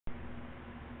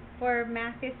For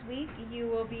math this week, you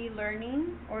will be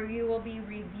learning or you will be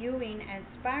reviewing and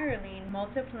spiraling,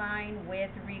 multiplying with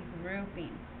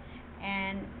regrouping.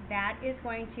 And that is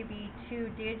going to be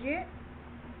 2-digit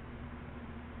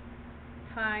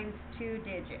times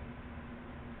 2-digit.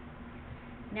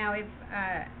 Now, if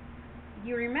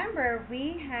you remember,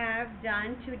 we have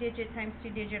done 2-digit times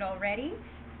 2-digit already.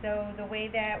 So the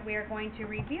way that we're going to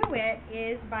review it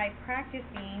is by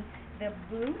practicing the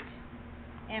boot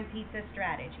and pizza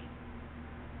strategy.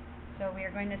 So we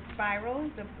are going to spiral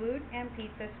the boot and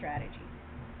pizza strategy.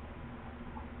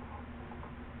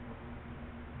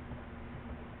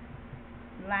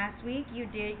 Last week you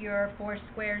did your 4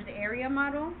 squares area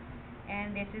model,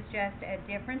 and this is just a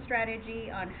different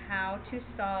strategy on how to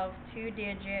solve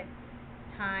 2-digit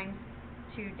times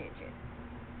 2-digit.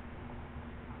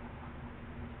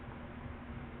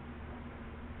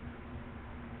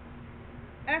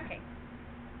 Okay,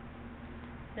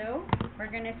 so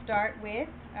we're going to start with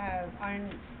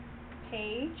on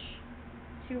page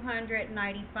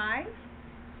 295.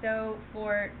 So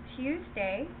for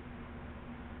Tuesday,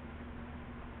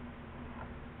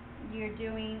 you're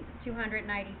doing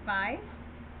 295,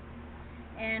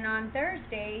 and on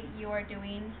Thursday you are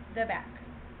doing the back.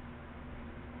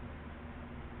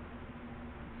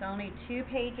 It's only 2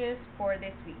 pages for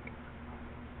this week.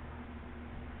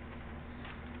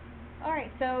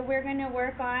 Alright, so we're going to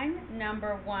work on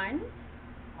number 1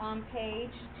 on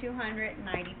page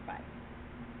 295.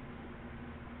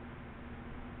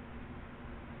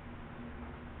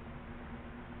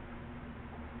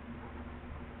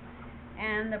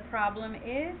 And the problem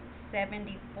is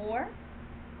 74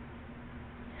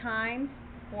 times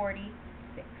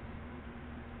 46.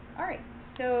 Alright,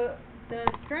 so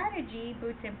the strategy,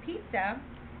 boots and pizza,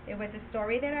 it was a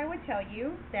story that I would tell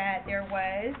you that there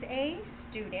was a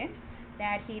student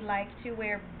that he liked to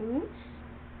wear boots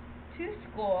to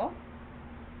school,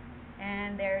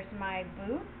 and there's my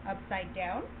boot upside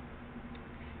down.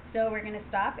 So we're going to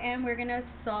stop and we're going to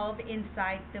solve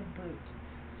inside the boot.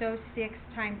 So 6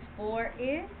 times 4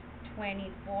 is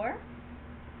 24,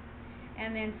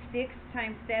 and then 6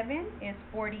 times 7 is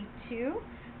 42,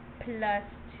 plus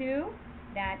 2,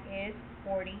 that is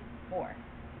 44.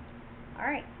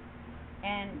 Alright,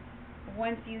 and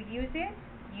once you use it,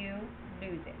 you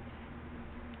lose it.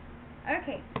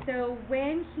 Okay, so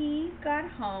when he got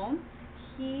home,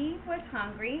 he was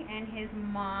hungry and his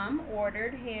mom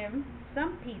ordered him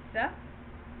some pizza.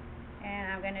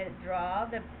 And I'm going to draw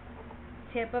the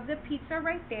tip of the pizza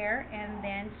right there and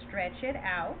then stretch it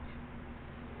out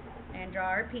and draw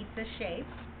our pizza shape.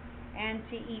 And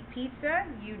to eat pizza,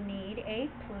 you need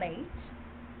a plate.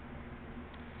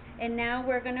 And now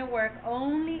we're going to work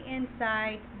only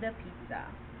inside the pizza.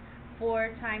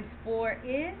 4 times 4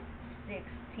 is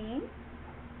 16,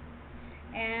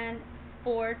 and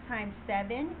 4 times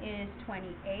 7 is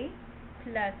 28,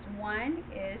 plus 1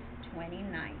 is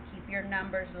 29. Keep your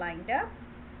numbers lined up,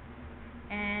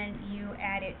 and you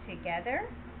add it together.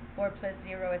 4 plus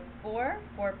 0 is 4,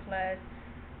 4 plus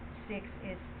 6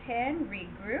 is 10,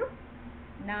 regroup.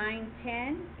 9,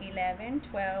 10, 11,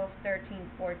 12,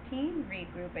 13, 14,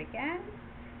 regroup again,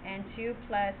 and 2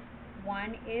 plus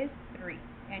 1 is 3.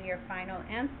 And your final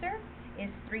answer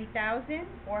is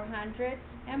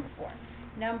 3,404.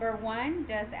 Number 1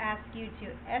 does ask you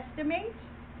to estimate.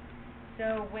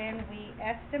 So when we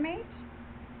estimate,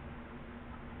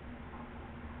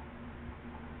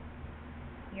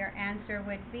 your answer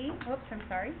would be,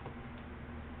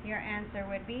 your answer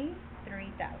would be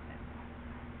 3,000.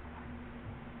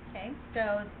 Okay,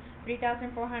 so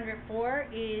 3,404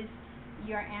 is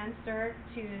your answer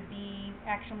to the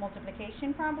actual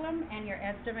multiplication problem, and your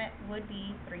estimate would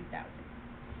be 3,000.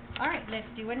 Alright, let's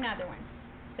do another one.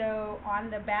 So on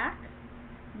the back,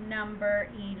 number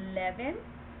 11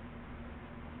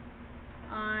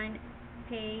 on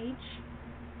page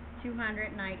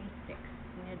 296.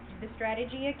 I'm going to do the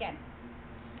strategy again.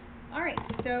 Alright,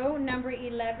 so number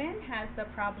 11 has the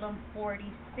problem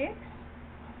 46.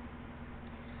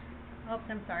 Oops,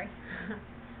 I'm sorry.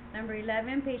 Number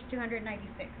 11, page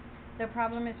 296. The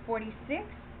problem is 46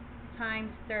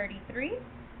 times 33.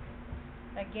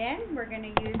 Again, we're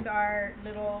going to use our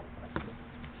little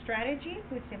strategy,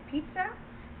 boots and pizza.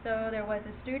 So there was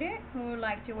a student who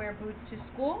liked to wear boots to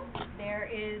school. There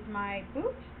is my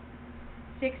boot.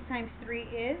 6 times 3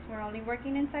 is, we're only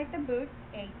working inside the boot,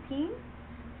 18.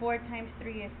 4 times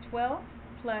 3 is 12,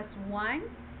 plus 1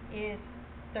 is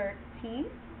 13.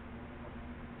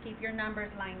 Keep your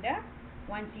numbers lined up.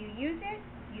 Once you use it,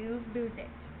 you lose it.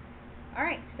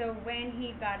 Alright, so when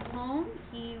he got home,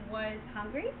 he was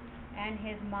hungry and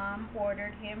his mom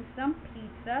ordered him some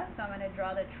pizza. So I'm going to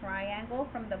draw the triangle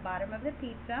from the bottom of the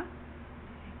pizza,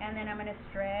 and then I'm going to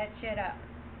stretch it up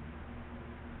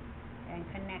and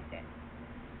connect it.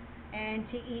 And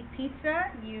to eat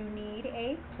pizza, you need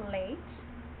a plate.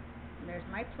 There's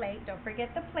my plate. Don't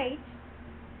forget the plate.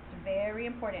 It's very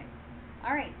important.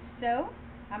 Alright, so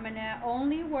I'm going to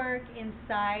only work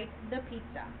inside the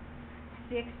pizza.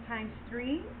 6 times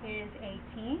 3 is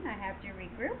 18. I have to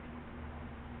regroup.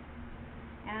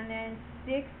 And then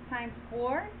 6 times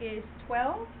 4 is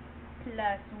 12,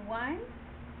 plus 1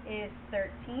 is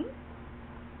 13.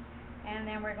 And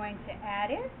then we're going to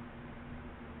add it.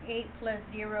 8 plus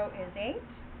 0 is 8.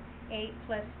 8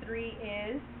 plus 3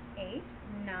 is 8.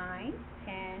 9,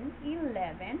 10,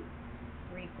 11.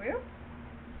 Regroup.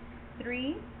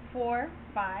 3, 4,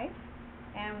 5.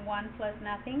 And 1 plus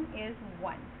nothing is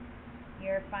 1.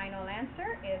 Your final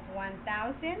answer is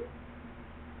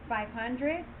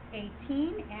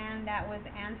 1,518, and that was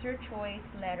answer choice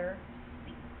letter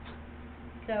C.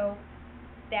 So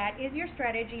that is your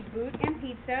strategy, boot and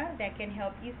pizza, that can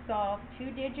help you solve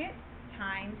 2-digit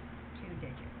times